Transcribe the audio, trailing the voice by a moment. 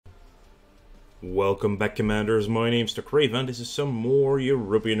Welcome back, Commanders. My name's the Craven. This is some more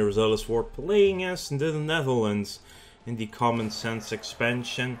European Reservists for playing as the Netherlands in the Common Sense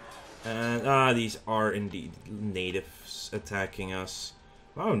expansion. And these are indeed natives attacking us.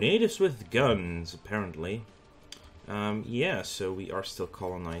 Wow, natives with guns, apparently. Yeah, so we are still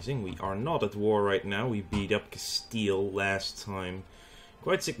colonizing. We are not at war right now. We beat up Castile last time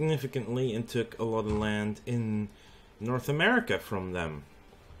quite significantly and took a lot of land in North America from them.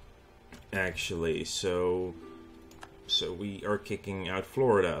 Actually, so we are kicking out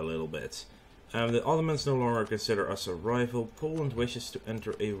Florida a little bit. The Ottomans no longer consider us a rival. Poland wishes to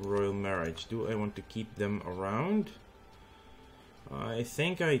enter a royal marriage. Do I want to keep them around? I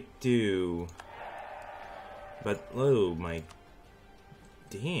think I do. But, oh my...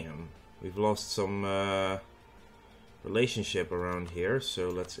 Damn. We've lost some relationship around here, so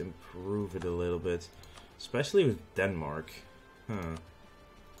let's improve it a little bit. Especially with Denmark. Huh.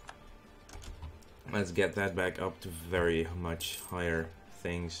 Let's get that back up to very much higher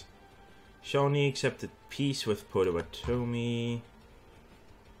things. Shawnee accepted peace with Potawatomi.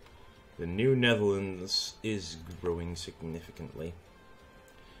 The New Netherlands is growing significantly.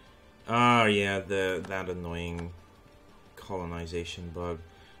 Ah, yeah, that annoying colonization bug.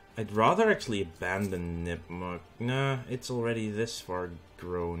 I'd rather actually abandon Nipmuc. Nah, it's already this far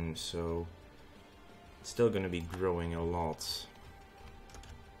grown, so it's still gonna be growing a lot.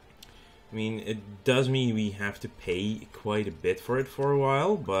 I mean, it does mean we have to pay quite a bit for it for a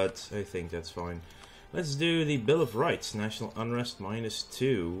while, but I think that's fine. Let's do the Bill of Rights. National unrest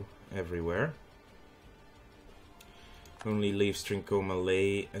 -2 everywhere. Only leaves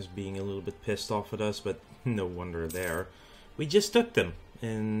Trincomalee as being a little bit pissed off at us, but no wonder there. We just took them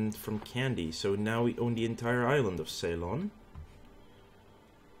from Kandy, so now we own the entire island of Ceylon.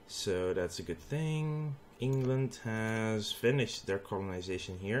 So that's a good thing. England has finished their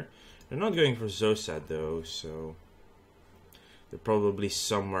colonization here. They're not going for Zosad though, so they're probably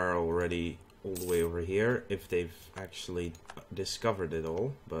somewhere already all the way over here if they've actually discovered it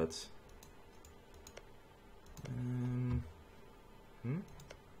all, but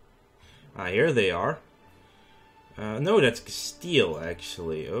here they are. No, that's Castile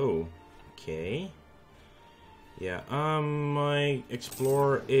actually. Oh, okay. Yeah, my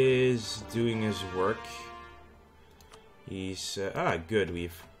explorer is doing his work. He's good,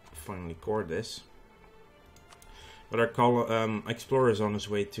 we've finally cored this. But our explorer is on his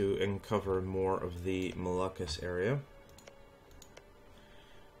way to uncover more of the Moluccas area.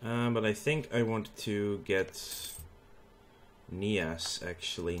 But I think I want to get Nias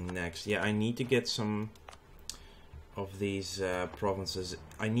actually next. Yeah, I need to get some of these provinces.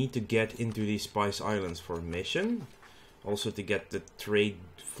 I need to get into these Spice Islands for a mission. Also to get the trade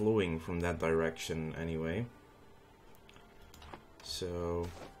flowing from that direction anyway. So...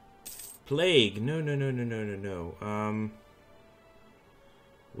 Plague! No.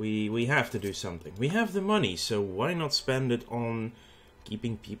 We have to do something. We have the money, so why not spend it on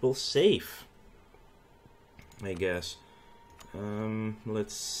keeping people safe? I guess.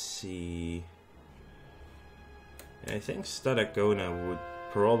 Let's see. I think Stadacona would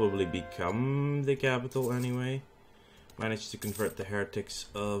probably become the capital anyway. Managed to convert the heretics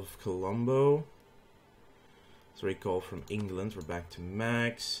of Colombo. Let's recall from England. We're back to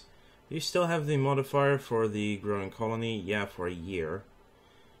max. You still have the modifier for the growing colony? Yeah, for a year.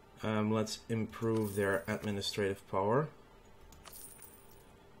 Let's improve their administrative power.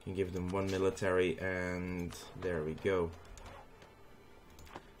 Can give them 1 military, and there we go.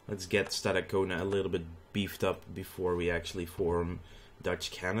 Let's get Stadacona a little bit beefed up before we actually form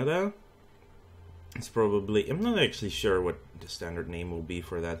Dutch Canada. It's probably... I'm not actually sure what the standard name will be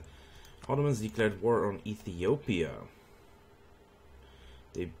for that. Ottomans declared war on Ethiopia.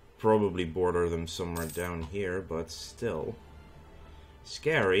 They probably border them somewhere down here, but still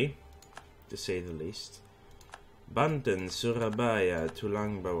scary, to say the least. Banten, Surabaya,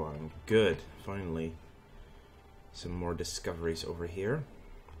 Tulang Bawang. Good, finally. Some more discoveries over here.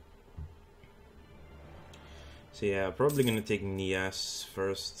 So yeah, probably gonna take Nias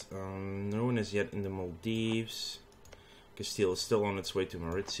first. No one is yet in the Maldives. Castile is still on its way to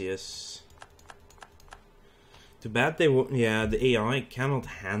Mauritius. Too bad they won't. Yeah, the AI cannot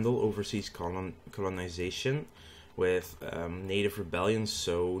handle overseas colonization with native rebellions,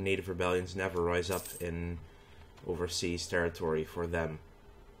 so native rebellions never rise up in overseas territory for them.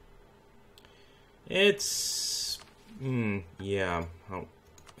 It's yeah,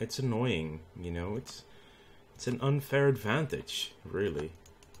 it's annoying, you know. It's an unfair advantage, really.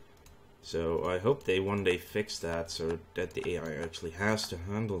 So I hope they one day fix that so that the AI actually has to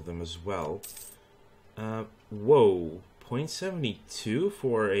handle them as well. Whoa, 0.72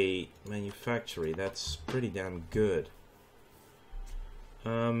 for a manufactory. That's pretty damn good.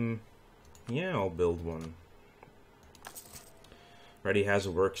 Yeah, I'll build one. Already has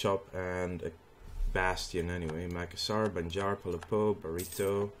a workshop and a bastion anyway. Makassar, Banjar, Palapo,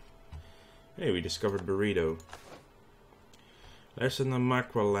 Burrito. Hey, we discovered Burrito. There's an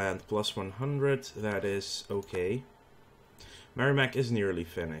Amakra land plus 100. That is okay. Merrimack is nearly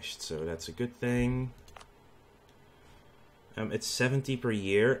finished, so that's a good thing. It's 70 per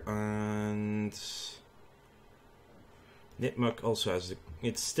year, and Nipmuc also has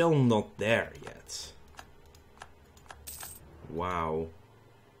it's still not there yet. Wow.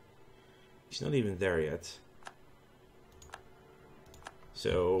 He's not even there yet.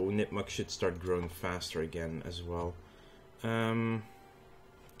 So Nipmuc should start growing faster again as well. Kespec.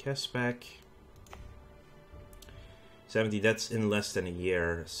 70, that's in less than a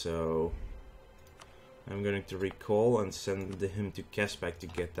year, so I'm going to recall and send him to Kespec to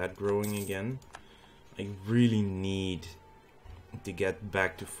get that growing again. I really need to get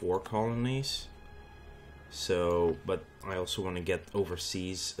back to 4 colonies. So, but I also want to get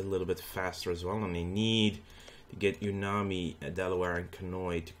overseas a little bit faster as well, and I need to get Unami, Delaware, and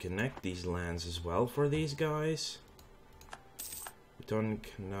Kanoi to connect these lands as well for these guys. Buton,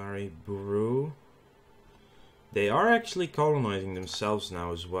 Canary, Buru. They are actually colonizing themselves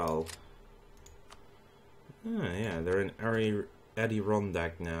now as well. Ah, yeah, they're in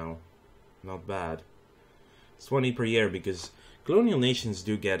Adirondack now. Not bad. It's 20 per year because colonial nations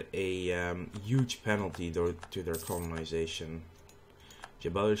do get a huge penalty to their colonization.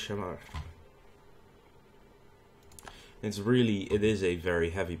 Jabal Shamar. It is a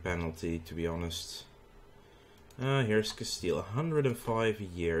very heavy penalty, to be honest. Here's Castile. 105 a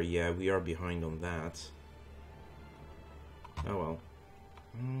year. Yeah, we are behind on that. Oh well.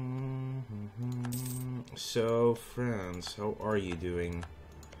 So, France, how are you doing?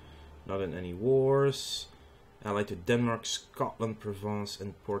 Not in any wars. Allied to Denmark, Scotland, Provence,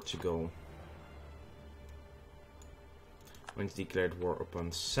 and Portugal. Mainz declared war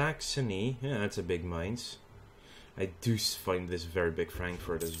upon Saxony. Yeah, that's a big Mainz. I do find this very big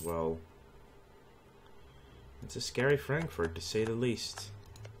Frankfurt as well. It's a scary Frankfurt, to say the least.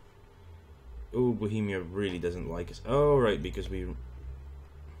 Ooh, Bohemia really doesn't like us. Oh, right, because we...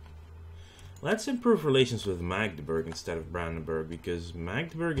 Let's improve relations with Magdeburg instead of Brandenburg, because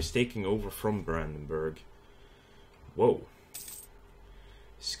Magdeburg is taking over from Brandenburg. Whoa.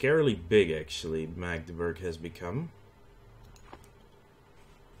 Scarily big, actually, Magdeburg has become.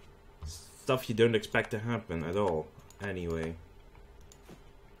 Stuff you don't expect to happen at all. Anyway.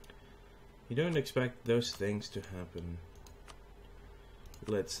 You don't expect those things to happen.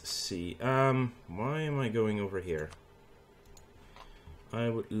 Let's see. Why am I going over here? I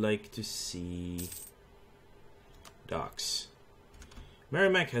would like to see docks.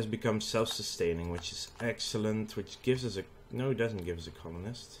 Merrimack has become self-sustaining, which is excellent, which gives us a... No, it doesn't give us a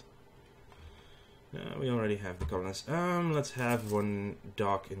colonist. We already have the colonist. Let's have one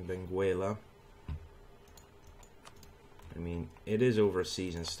dock in Benguela. I mean, it is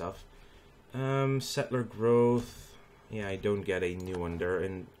overseas and stuff. Settler growth. Yeah, I don't get a new one there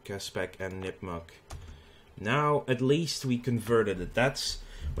in Kespec and Nipmuc. Now, at least we converted it. That's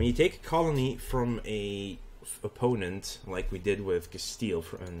when you take a colony from a opponent, like we did with Castile,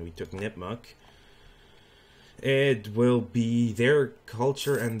 and we took Nipmuc. It will be their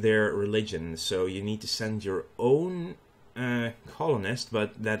culture and their religion. So you need to send your own colonist,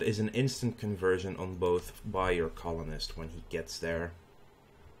 but that is an instant conversion on both by your colonist when he gets there.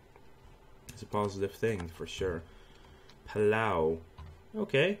 It's a positive thing for sure. Palau.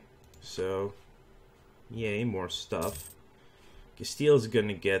 Okay, so yay, more stuff. Castile's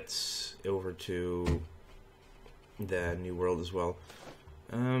gonna get over to the New World as well.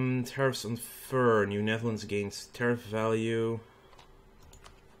 Tariffs on fur. New Netherlands gains tariff value.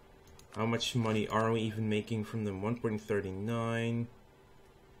 How much money are we even making from them? 1.39.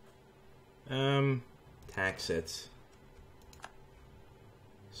 Tax it.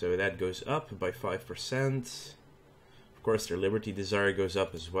 So that goes up by 5%. Of course, their liberty desire goes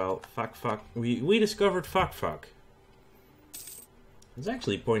up as well. Fuck. We discovered fuck. It's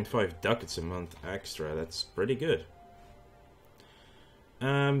actually 0.5 ducats a month extra. That's pretty good.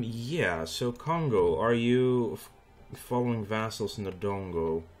 Yeah, so Congo, are you following vassals in the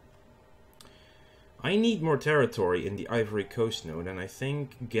Dongo? I need more territory in the Ivory Coast node, and I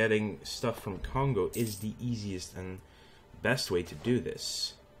think getting stuff from Congo is the easiest and best way to do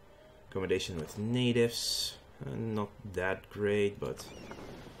this. Accommodation with natives, not that great, but...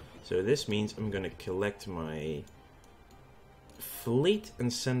 So this means I'm gonna collect my fleet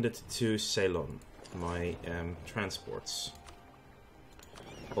and send it to Ceylon. my transports.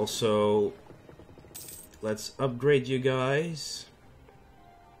 Also, let's upgrade you guys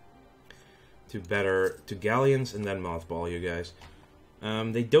to galleons and then mothball you guys.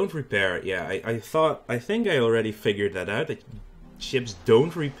 They don't repair. Yeah, I think I already figured that out. That ships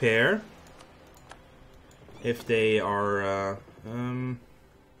don't repair if they are.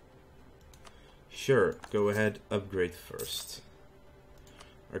 Sure, go ahead, upgrade first.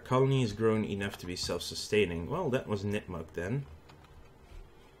 Our colony has grown enough to be self-sustaining. Well, that was Nipmuc then.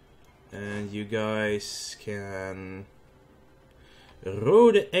 And you guys can...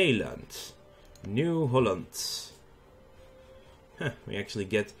 Rode Eiland. New Holland. Huh, we actually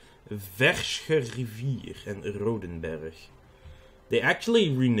get Versche Rivier and Rodenberg. They actually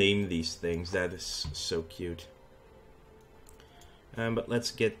rename these things. That is so cute. But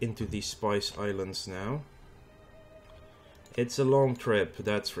let's get into these Spice Islands now. It's a long trip,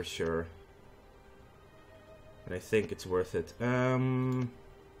 that's for sure. And I think it's worth it.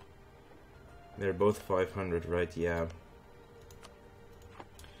 They're both 500, right? Yeah.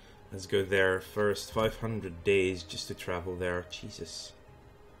 Let's go there first. 500 days just to travel there. Jesus.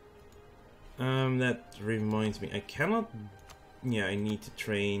 That reminds me. I cannot... Yeah, I need to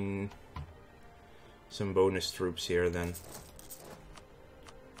train some bonus troops here then.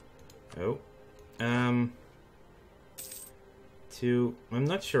 Oh. I'm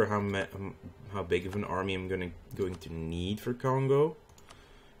not sure how big of an army I'm going to need for Congo.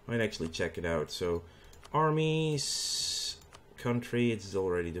 Might actually check it out. So, armies, country, it's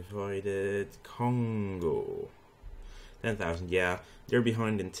already divided. Congo, 10,000. Yeah, they're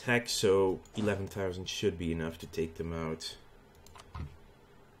behind in tech, so 11,000 should be enough to take them out.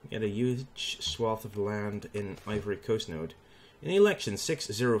 Get a huge swath of land in Ivory Coast node. In the election,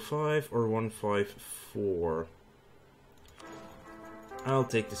 605 or 154. I'll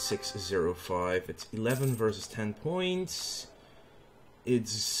take the 605. It's 11 versus 10 points. It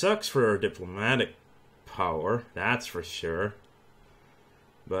sucks for our diplomatic power, that's for sure.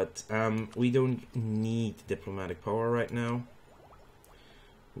 But we don't need diplomatic power right now.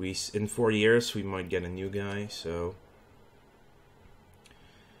 In 4 years we might get a new guy, so...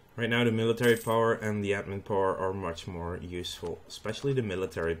 Right now the military power and the admin power are much more useful, especially the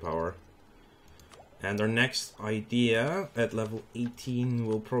military power. And our next idea at level 18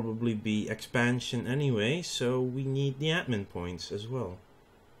 will probably be expansion anyway, so we need the admin points as well.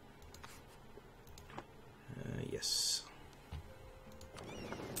 Yes.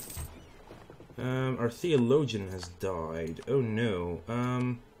 Our theologian has died. Oh no.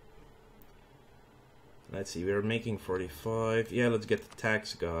 Let's see, we are making 45. Yeah, let's get the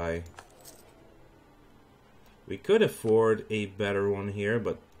tax guy. We could afford a better one here,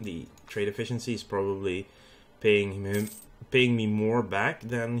 but the trade efficiency is probably paying me more back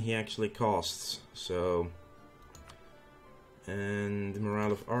than he actually costs. So, and the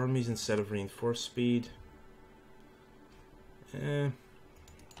morale of armies instead of reinforced speed.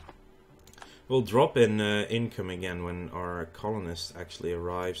 We'll drop in income again when our colonist actually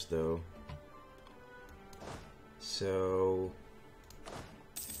arrives, though. So,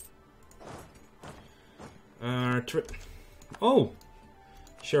 oh,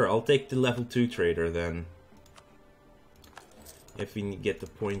 sure, I'll take the level 2 trader then. If we get the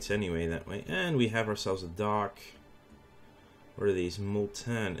points anyway that way. And we have ourselves a dock. What are these?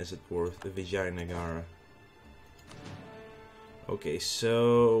 Multan, is it worth the Vijayanagara? Okay,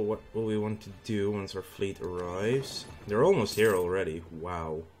 so what will we want to do once our fleet arrives? They're almost here already.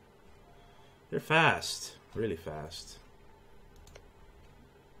 Wow. They're fast. Really fast.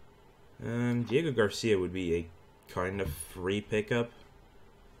 Diego Garcia would be a kind of free pickup.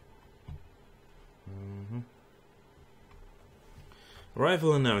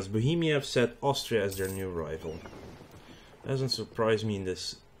 Rival announced. Bohemia have set Austria as their new rival. Doesn't surprise me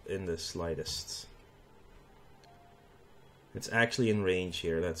in the slightest. It's actually in range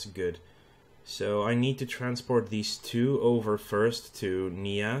here. That's good. So I need to transport these two over first to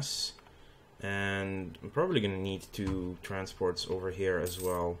Nias. And I'm probably going to need 2 transports over here as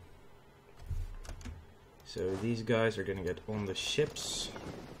well. So these guys are going to get on the ships.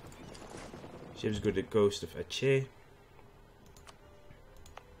 Ships go to the coast of Aceh.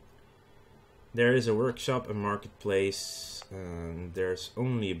 There is a workshop, a marketplace, and there's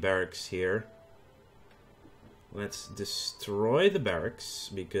only a barracks here. Let's destroy the barracks,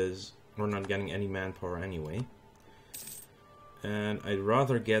 because we're not getting any manpower anyway. And I'd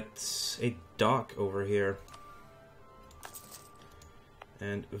rather get a dock over here.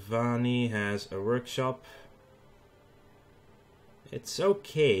 And Vani has a workshop. It's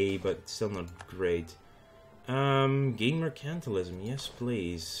okay, but it's still not great. Gain mercantilism, yes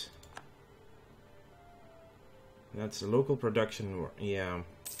please. That's a local production. Yeah.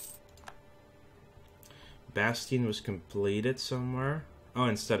 Bastion was completed somewhere. Oh,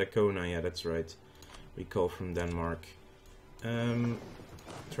 instead of Kona, yeah, that's right. We call from Denmark.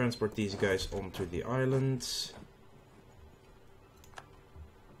 Transport these guys onto the island.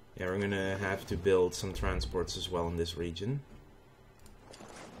 Yeah, we're gonna have to build some transports as well in this region.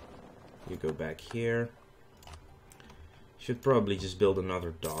 You go back here. Should probably just build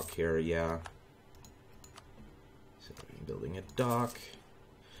another dock here, yeah. So, building a dock.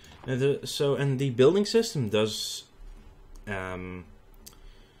 And the building system does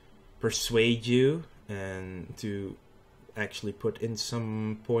persuade you and to actually put in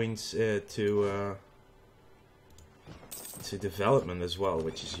some points to development as well,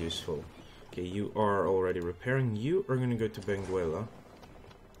 which is useful. Okay, you are already repairing. You are going to go to Benguela.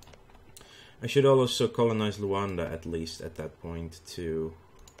 I should also colonize Luanda at least at that point too.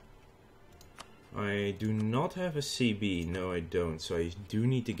 I do not have a CB. No, I don't. So I do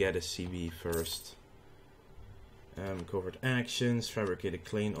need to get a CB first. Covert actions. Fabricate a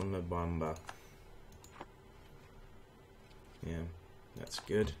claim on Mabamba. Yeah, that's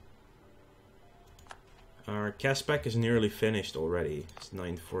good. Our Caspac is nearly finished already. It's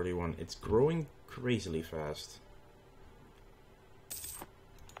 941. It's growing crazily fast.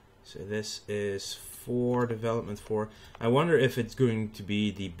 So this is 4 development 4. I wonder if it's going to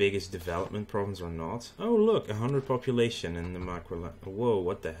be the biggest development province or not. Oh look, 100 population in the macro. Whoa,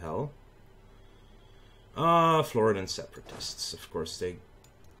 what the hell? Ah, Floridan separatists. Of course they.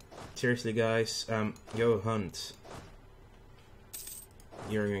 Seriously, guys, go hunt.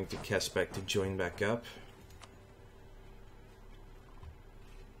 You're going to Caspac to join back up.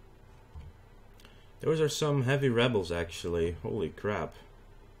 Those are some heavy rebels, actually. Holy crap.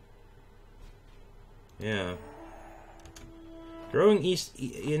 Yeah. Growing East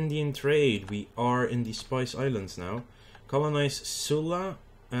Indian trade. We are in the Spice Islands now. Colonize Sula.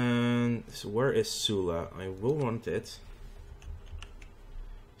 And so where is Sula? I will want it.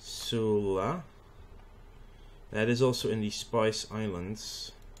 Sula. That is also in the Spice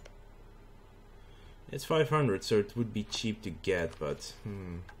Islands. It's 500, so it would be cheap to get, but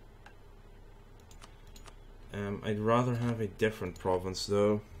I'd rather have a different province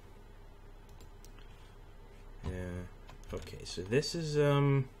though. Yeah. Okay, so this is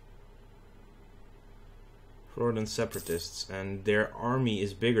Floridan separatists, and their army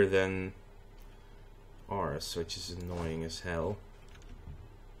is bigger than ours, which is annoying as hell.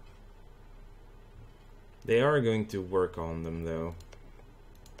 They are going to work on them though.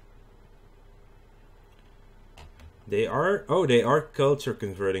 They are, oh, they are culture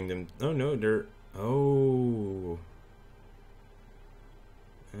converting them. Oh no, they're, oh.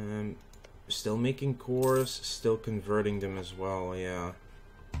 Still making cores, still converting them as well, yeah.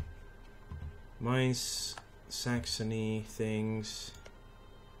 Mines, Saxony things.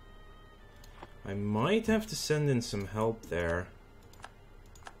 I might have to send in some help there.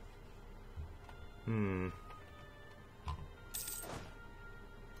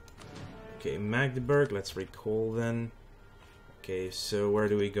 Okay, Magdeburg, let's recall then. Okay, so where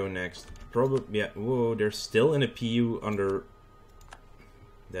do we go next? Probably, yeah, whoa, they're still in a PU under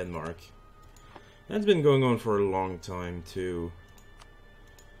Denmark. That's been going on for a long time too.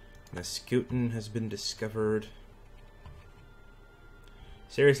 Mascouten has been discovered.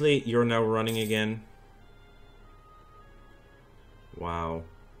 Seriously, you're now running again? Wow.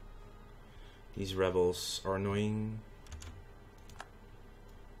 These rebels are annoying.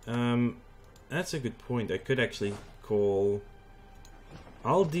 That's a good point. I could actually call...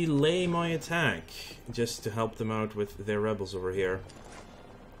 I'll delay my attack just to help them out with their rebels over here.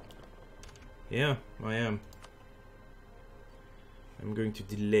 Yeah, I am. I'm going to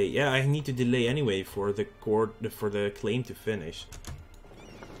delay. Yeah, I need to delay anyway for the claim to finish.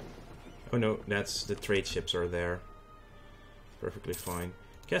 Oh no, that's the trade ships are there. Perfectly fine.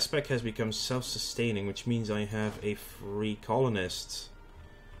 Caspac has become self-sustaining, which means I have a free colonist.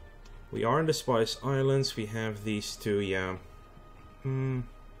 We are in the Spice Islands. We have these two, yeah.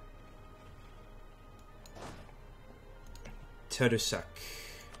 Tadoussac.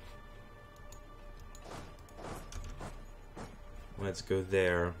 Let's go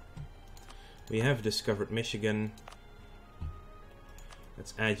there. We have discovered Michigan.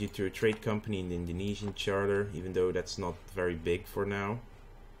 Let's add you to a trade company in the Indonesian charter, even though that's not very big for now.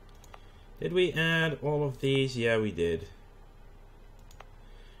 Did we add all of these? Yeah, we did.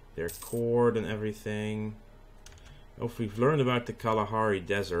 Their cord and everything. Oh, we've learned about the Kalahari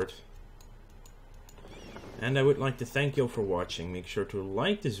Desert. And I would like to thank you all for watching. Make sure to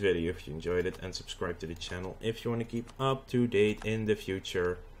like this video if you enjoyed it and subscribe to the channel if you want to keep up to date in the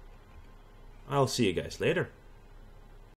future. I'll see you guys later.